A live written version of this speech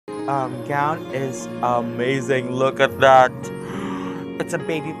gown is amazing. Look at that. It's a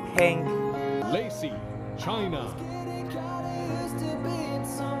baby pink. Lacey, China.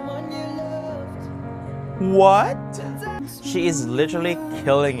 What? She is literally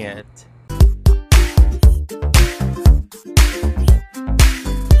killing it.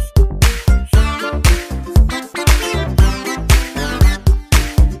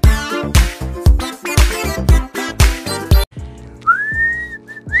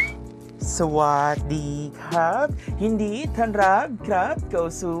 Sawasdee krab ยินดีต้อนรับครับเข้า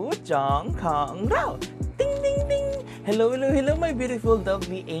สู่ช่องของเรา Ding ding ding. Hello, hello, hello, my beautiful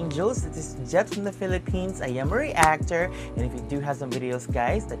lovely angels. This is Jet from the Philippines. I am a reactor, and if you do have some videos,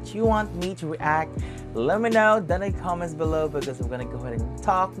 guys, that you want me to react, let me know down in the comments below because I'm gonna go ahead and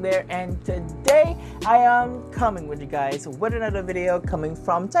talk there. And today I am coming with you guys with another video coming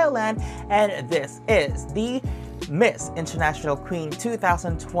from Thailand, and this is the Miss International Queen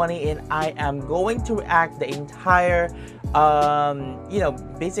 2020, and I am going to react the entire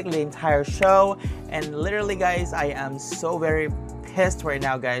basically the entire show. And literally, guys, I am so very pissed right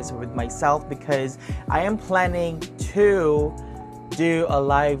now, guys, with myself because I am planning to do a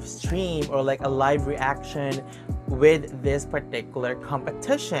live stream or like a live reaction with this particular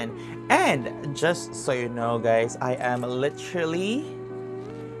competition. And just so you know, guys, I am literally,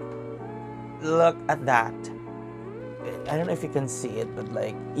 look at that. I don't know if you can see it, but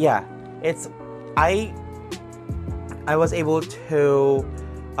like, yeah, it's I was able to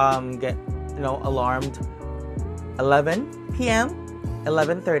get alarmed 11 p.m.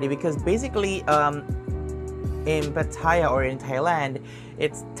 11:30 because basically in Pattaya or in Thailand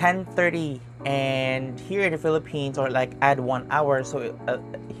it's 10:30, and here in the Philippines, or like add 1 hour, so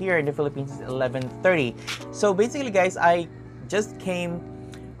here in the Philippines is 11:30. So basically, guys, I just came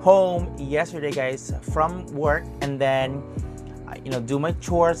home yesterday, guys, from work, and then do my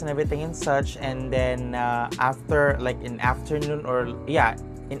chores and everything and such, and then after, like in afternoon,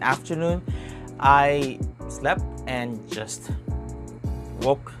 I slept and just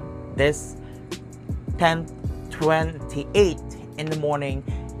woke this 10:28 in the morning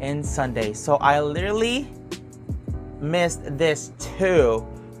in Sunday. So I literally missed this two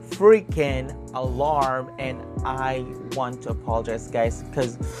freaking alarm, and I want to apologize, guys,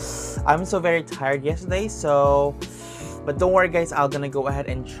 because I'm so very tired yesterday. So but don't worry, guys, I'm gonna go ahead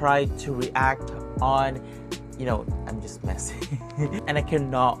and try to react on, I'm just messing and I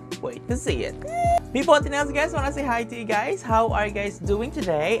cannot wait to see it. People at the house, guys, want to say hi to you guys. How are you guys doing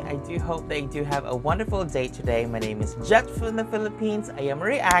today? I do hope that you do have a wonderful day today. My name is Jet from the Philippines. I am a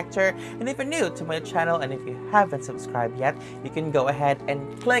reactor, and if you're new to my channel and if you haven't subscribed yet, you can go ahead and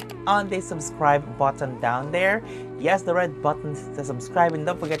click on the subscribe button down there. Yes, the red button to subscribe, and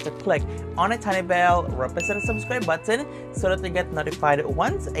don't forget to click on a tiny bell represent the subscribe button so that you get notified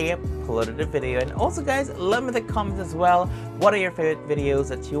once I uploaded a video. And also, guys, let me in the comments as well, what are your favorite videos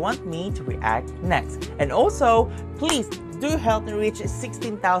that you want me to react next. And also, please do help me reach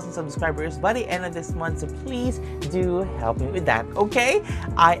 16,000 subscribers by the end of this month, so please do help me with that, okay?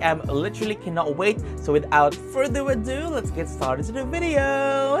 I am literally cannot wait. So without further ado, let's get started to the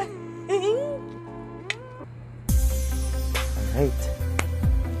video. Alright.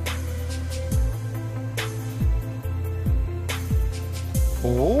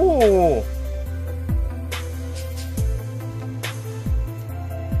 Ooh.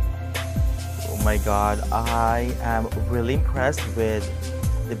 Oh my god, I am really impressed with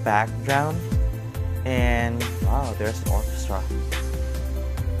the background, and wow, there's an orchestra.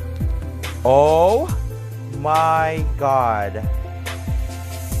 Oh my god.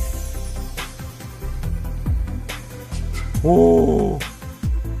 Ooh.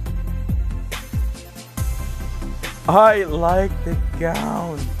 I like the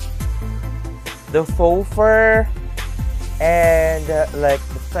gown, the faux fur, and like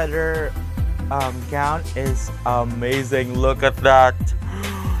the feather gown is amazing. Look at that.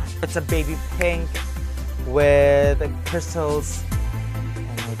 It's a baby pink with crystals.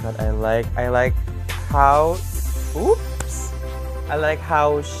 Oh my god, I like how, oops, I like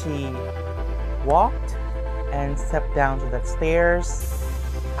how she walked and stepped down to the stairs.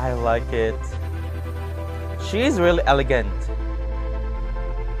 I like it. She is really elegant.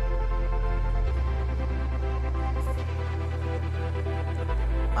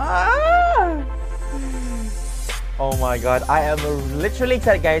 Ah! Oh my god, I am literally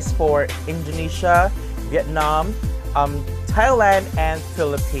excited, guys, for Indonesia, Vietnam, Thailand, and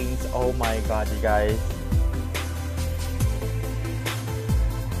Philippines. Oh my god, you guys.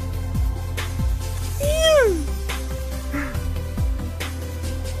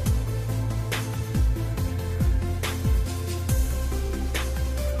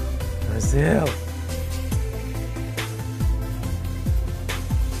 Brazil.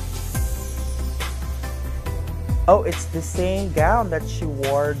 Oh, it's the same gown that she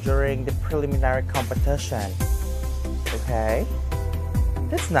wore during the preliminary competition. Okay,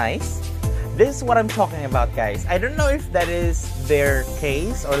 that's nice. This is what I'm talking about, guys. I don't know if that is their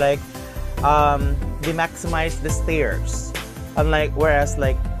case or like they maximize the stairs. Unlike whereas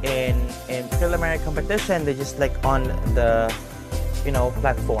like in preliminary competition, they just like on the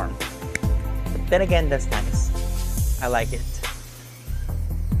platform. But then again, that's nice. I like it.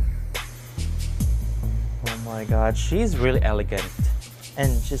 Oh my god, she's really elegant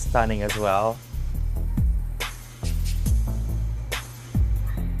and she's stunning as well.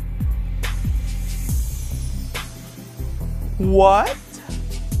 What?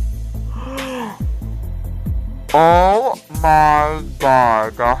 Oh my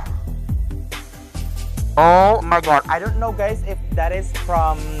god. Oh my god. I don't know, guys, if that is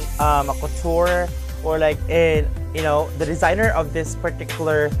from a couture or like the designer of this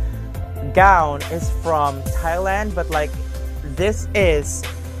particular gown is from Thailand, but like this is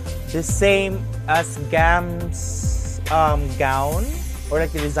the same as Gam's gown, or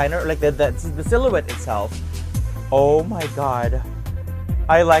like the designer, or like the silhouette itself. Oh my god,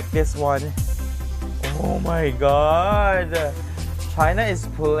 I like this one. Oh my god, China is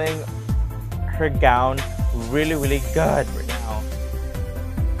pulling her gown really good right now.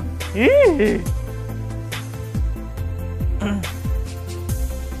 Eee.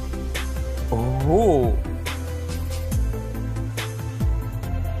 Oh.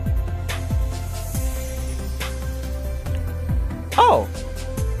 Oh.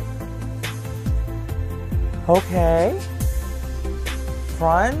 Okay.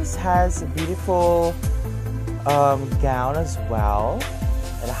 France has a beautiful gown as well,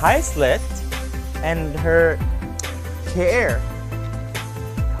 and a high slit, and her hair.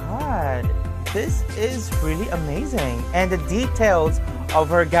 God, this is really amazing, and the details of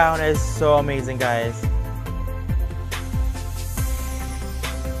her gown is so amazing, guys.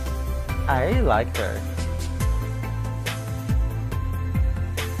 I like her.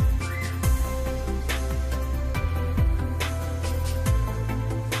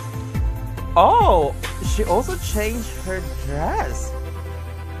 Oh, she also changed her dress.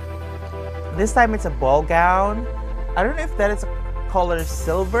 This time it's a ball gown. I don't know if that is a color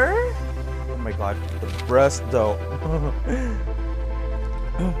silver. Oh my god, the breast though.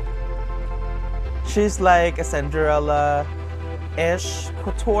 She's like a Cinderella-ish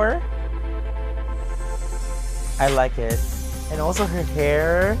couture. I like it. And also her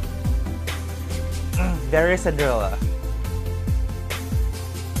hair, very Cinderella.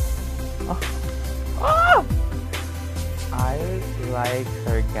 Oh. I like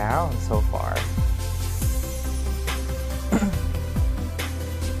her gown so far.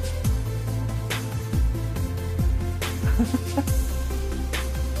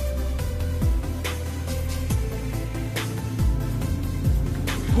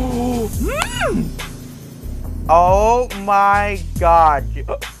 Oh my god.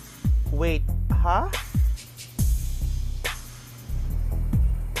 Wait, huh?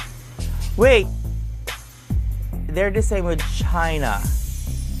 Wait. They're the same with China,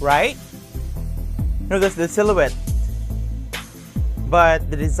 right? No, that's the silhouette. But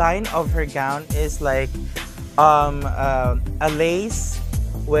the design of her gown is like a lace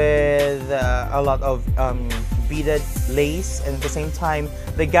with a lot of beaded lace, and at the same time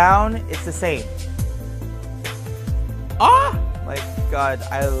the gown is the same. Ah, my god,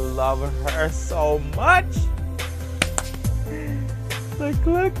 I love her so much. Like,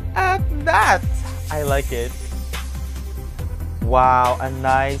 look at that. I like it. Wow, a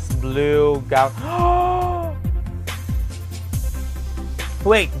nice blue gown.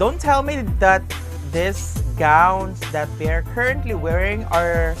 Wait, don't tell me that these gowns that they're currently wearing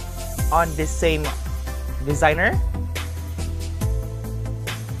are on the same designer,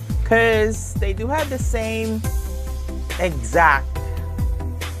 because they do have the same exact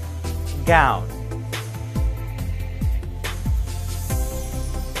gown.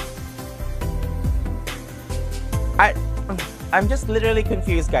 I'm just literally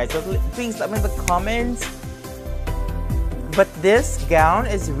confused, guys. So please let me in the comments. But this gown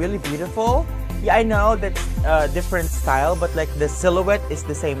is really beautiful. Yeah, I know that's a different style, but like the silhouette is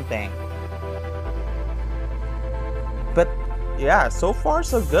the same thing. But yeah, so far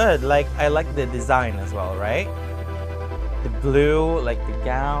so good. Like, I like the design as well, right? The blue, like the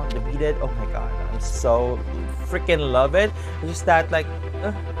gown, the beaded. Oh my god, I'm so freaking love it. It's just that, like,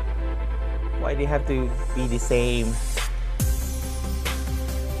 why do you have to be the same?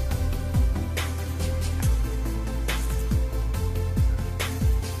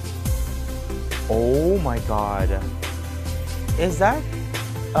 Oh my god. Is that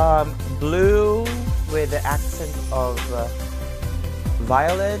blue with the accent of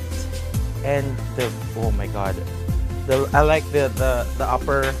violet and the, oh my god. I like the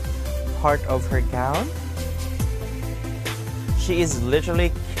upper part of her gown. She is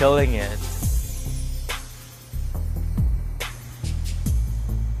literally killing it.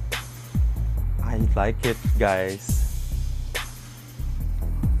 I like it, guys.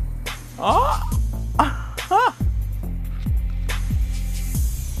 Oh!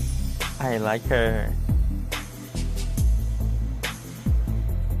 I like her.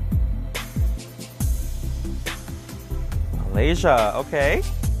 Malaysia, okay.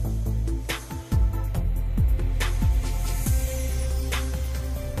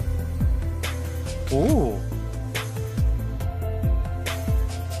 Ooh.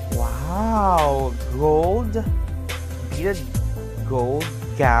 Wow, gold, beaded gold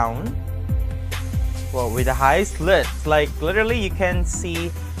gown. Well, with the high slits, like literally you can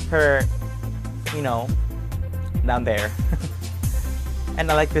see her, you know, down there. And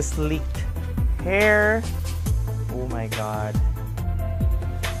I like the sleek hair. Oh my god.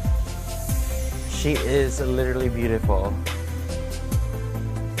 She is literally beautiful.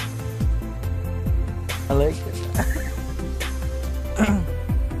 I like it.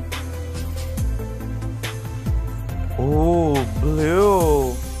 Oh,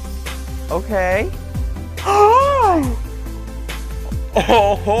 blue. Okay.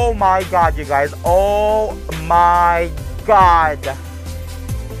 Oh my god, you guys. Oh my god.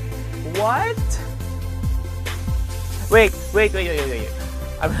 What? Wait.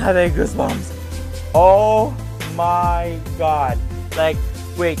 I'm having goosebumps. Oh my god. Like,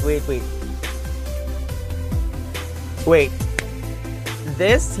 wait.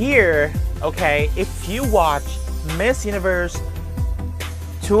 This year, okay, if you watch Miss Universe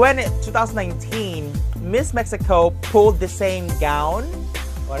 2019, Miss Mexico pulled the same gown.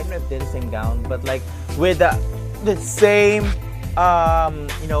 Well, I don't know if they're the same gown, but like with the same,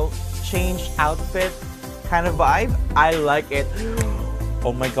 you know, changed outfit kind of vibe. I like it.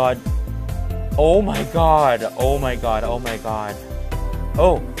 Oh my god. Oh my god. Oh my god. Oh my god.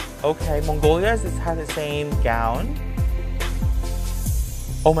 Oh, okay. Mongolia has the same gown.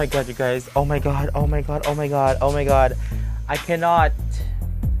 Oh my god, you guys. Oh my god. Oh my god. Oh my god. Oh my god. I cannot.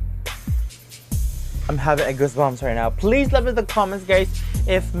 I'm having a goosebumps right now. Please let me know in the comments, guys,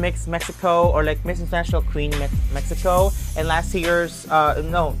 if Miss Mexico or like Miss International Queen Mexico and last year's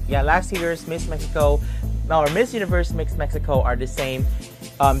last year's Miss Mexico or Miss Universe Miss Mexico are the same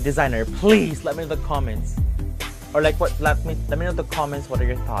designer. Please let me know in the comments. Or like what let me know in the comments what are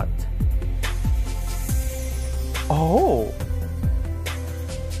your thoughts. Oh.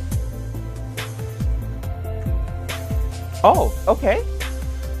 Oh, okay.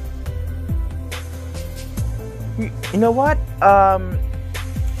 You know what?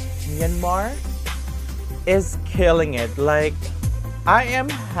 Myanmar is killing it. Like, I am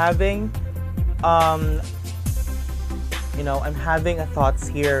having, you know, I'm having a thoughts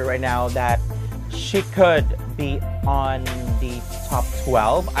here right now that she could be on the top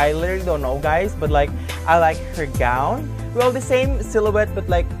 12. I literally don't know, guys, but like, I like her gown. Well, the same silhouette, but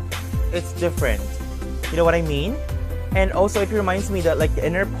like, it's different. You know what I mean? And also, it reminds me that like the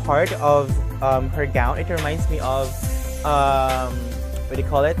inner part of her gown, it reminds me of what do you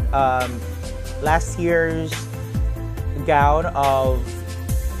call it? Last year's gown of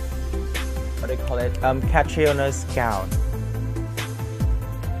what do you call it? Catriona's gown.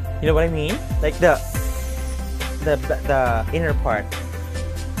 You know what I mean? Like the inner part.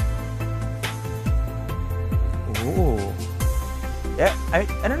 Ooh. Yeah, I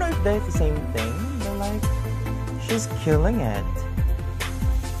don't know if that's the same thing, but like she's killing it.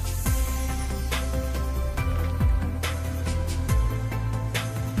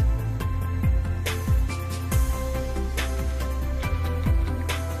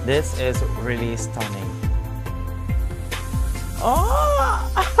 This is really stunning. Oh!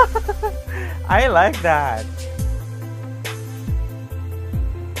 I like that.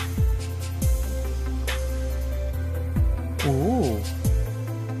 Ooh.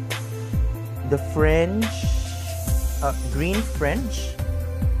 The fringe, green fringe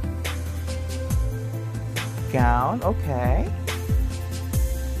gown, okay.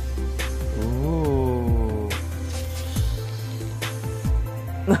 Ooh.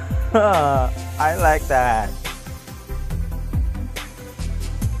 I like that.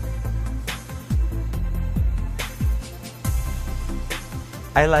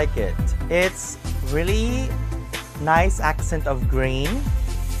 I like it. It's really nice accent of green.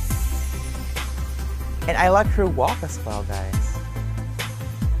 And I like her walk as well, guys.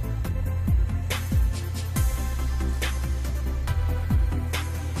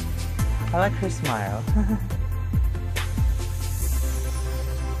 I like her smile.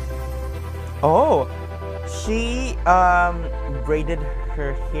 Oh, she braided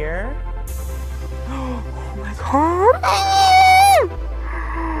her hair. Oh my god!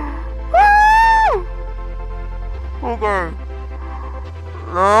 Okay,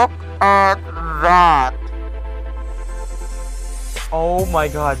 look at that. Oh my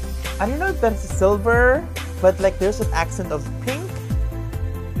god. I don't know if that's silver, but like there's an accent of pink.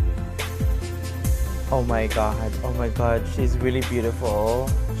 Oh my god. Oh my god. She's really beautiful.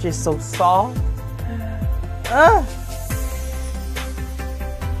 She's so soft. Ah.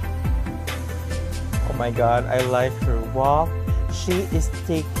 Oh my god. I like her walk. She is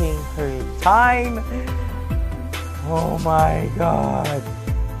taking her time. Oh my god.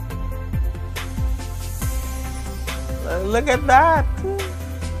 Look at that.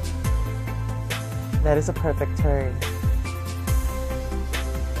 That is a perfect turn.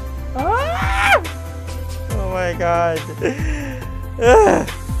 Ah! Oh my god.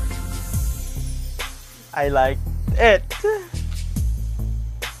 I like it.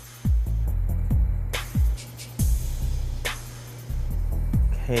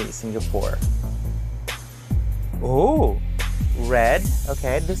 Okay, Singapore. Oh, red.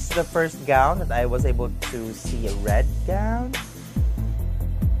 Okay, this is the first gown that I was able to see, a red gown.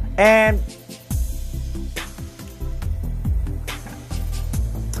 And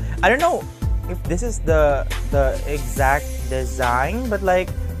I don't know if this is the exact design, but like,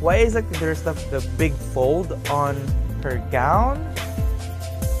 why is like there's the big fold on her gown?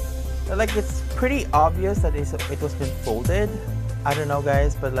 Like, it's pretty obvious that it was been folded. I don't know,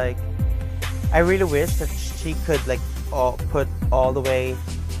 guys, but like, I really wish that she could like put all the way.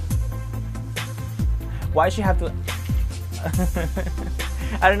 Why she have to?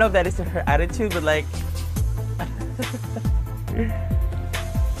 I don't know if that is her attitude, but like.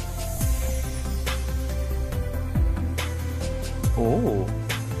 Oh.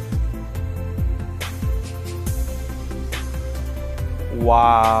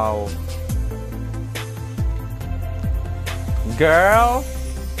 Wow. Girl,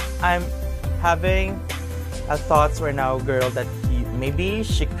 I'm having a thoughts right now, girl, that maybe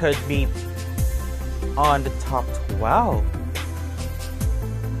she could be on the top 12.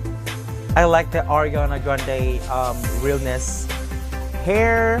 I like the Ariana Grande realness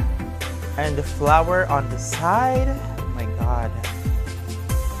hair and the flower on the side. Oh my god.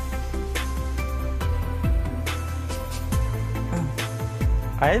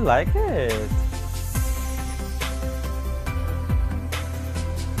 I like it.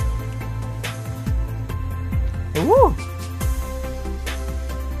 Ooh.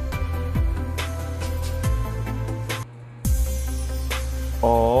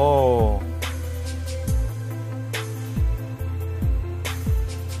 Oh.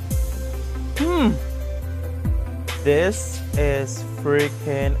 This is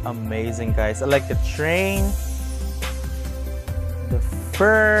freaking amazing, guys. I like the train, the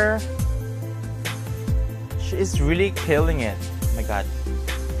fur. She is really killing it. Oh my god.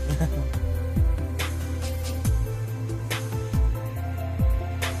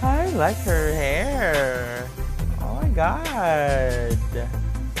 I like her hair. Oh my god.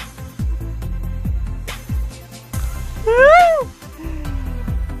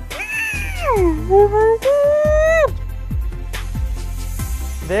 Oh my god.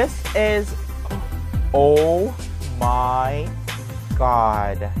 This is, oh my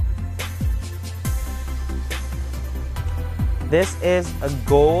god. This is a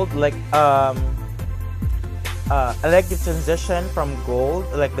gold, like I like the transition from gold,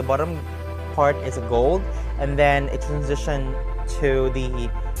 like the bottom part is a gold, and then it transition to the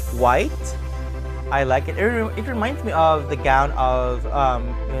white. I like it. It reminds me of the gown of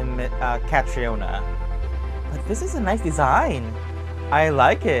Catriona. But this is a nice design. I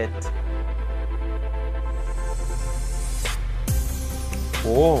like it.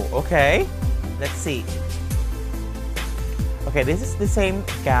 Oh, okay. Let's see. Okay, this is the same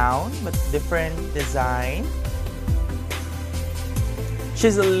gown but different design.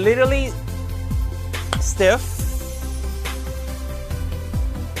 She's literally stiff.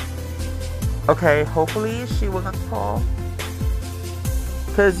 Okay, hopefully she will not fall.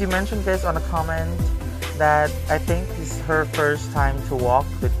 Because you mentioned this on a comment that I think this is her first time to walk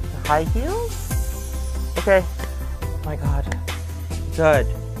with high heels. Okay. Oh my god. Good.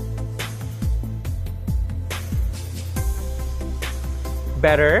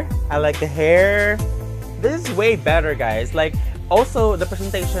 Better. I like the hair. This is way better, guys. Like, also the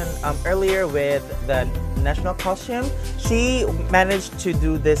presentation earlier with the national costume, she managed to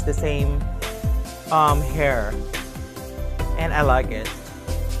do this the same hair, and I like it.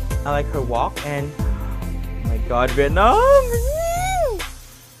 I like her walk, and oh my god, Vietnam!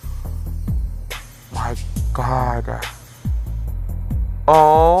 My god.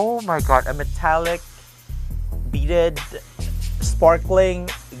 Oh my god, a metallic beaded sparkling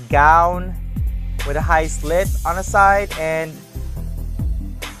gown with a high slit on the side, and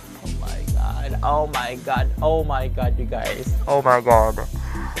oh my god, oh my god, oh my god, you guys, oh my god.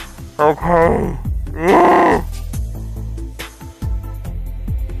 Okay.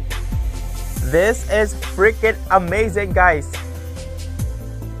 This is freaking amazing, guys.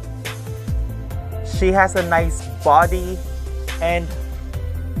 She has a nice body, and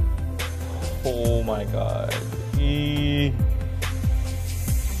oh my god.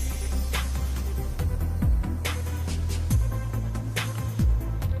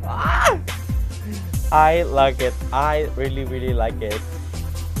 I like it. I really like it.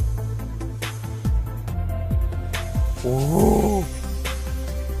 Ooh.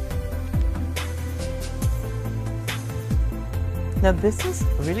 Now this is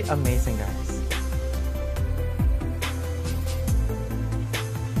really amazing, guys.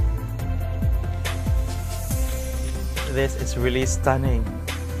 This is really stunning.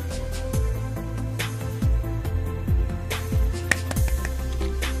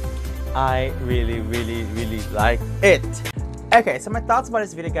 I really like it. Okay, so my thoughts about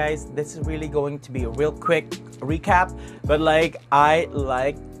this video, guys. This is really going to be a real quick recap, but like I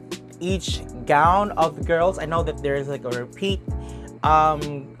like each gown of the girls. I know that there's like a repeat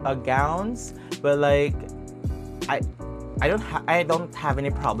gowns, but like I don't have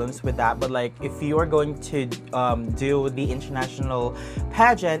any problems with that. But like if you are going to do the international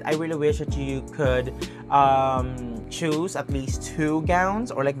pageant, I really wish that you could choose at least 2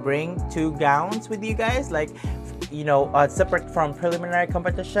 gowns, or like bring 2 gowns with you guys, like, you know, separate from preliminary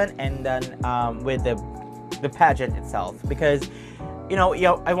competition, and then with the pageant itself, because you know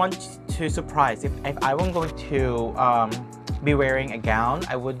I want to surprise. If I were going to be wearing a gown,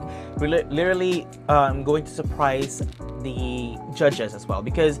 I would literally going to surprise the judges as well,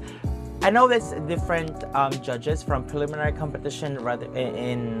 because I know there's different judges from preliminary competition, rather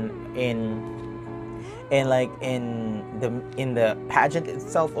in the pageant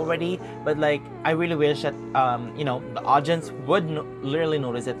itself already. But like I really wish that you know, the audience would literally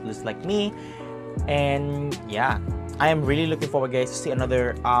notice it just like me. And yeah, I am really looking forward, guys, to see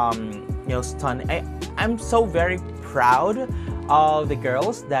another you know, I'm so very proud of the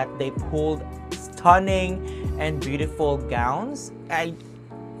girls that they pulled stunning and beautiful gowns.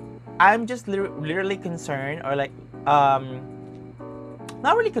 I'm just literally concerned, or like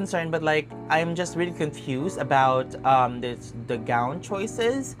not really concerned, but like I'm just really confused about the gown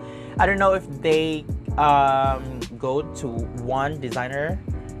choices. I don't know if they go to one designer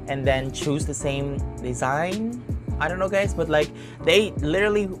and then choose the same design. I don't know, guys, but like they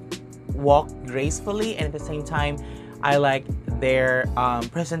literally walk gracefully, and at the same time I like their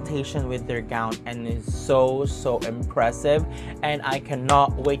presentation with their gown, and it's so impressive, and I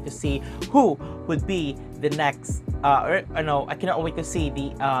cannot wait to see who would be the next I cannot wait to see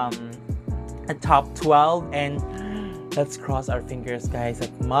the top 12, and let's cross our fingers, guys,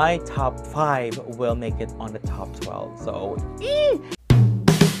 that my top 5 will make it on the top 12. So